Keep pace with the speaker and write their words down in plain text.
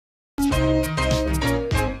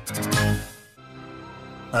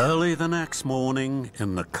Early the next morning,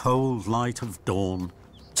 in the cold light of dawn,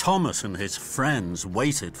 Thomas and his friends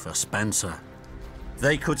waited for Spencer.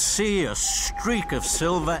 They could see a streak of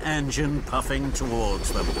silver engine puffing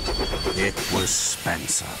towards them. It was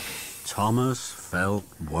Spencer. Thomas felt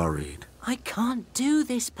worried. I can't do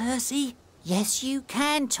this, Percy. Yes, you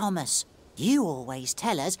can, Thomas. You always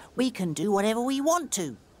tell us we can do whatever we want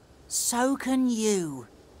to. So can you.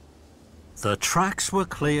 The tracks were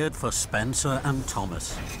cleared for Spencer and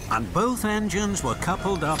Thomas, and both engines were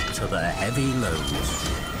coupled up to their heavy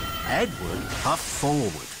loads. Edward puffed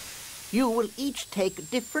forward. You will each take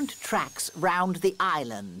different tracks round the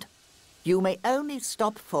island. You may only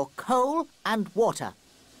stop for coal and water.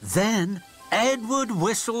 Then Edward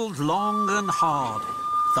whistled long and hard.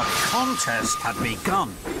 The contest had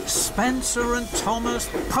begun. Spencer and Thomas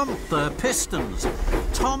pumped their pistons.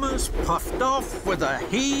 Thomas puffed off with a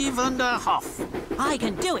heave and a huff. I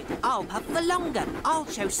can do it. I'll puff for longer. I'll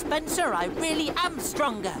show Spencer I really am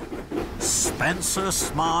stronger. Spencer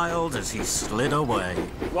smiled as he slid away.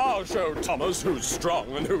 I'll show Thomas who's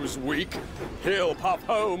strong and who's weak. He'll puff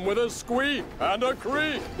home with a squeak and a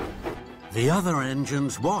creak. The other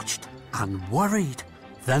engines watched and worried.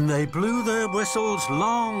 Then they blew their whistles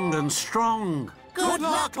long and strong. Good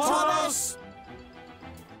luck, Thomas!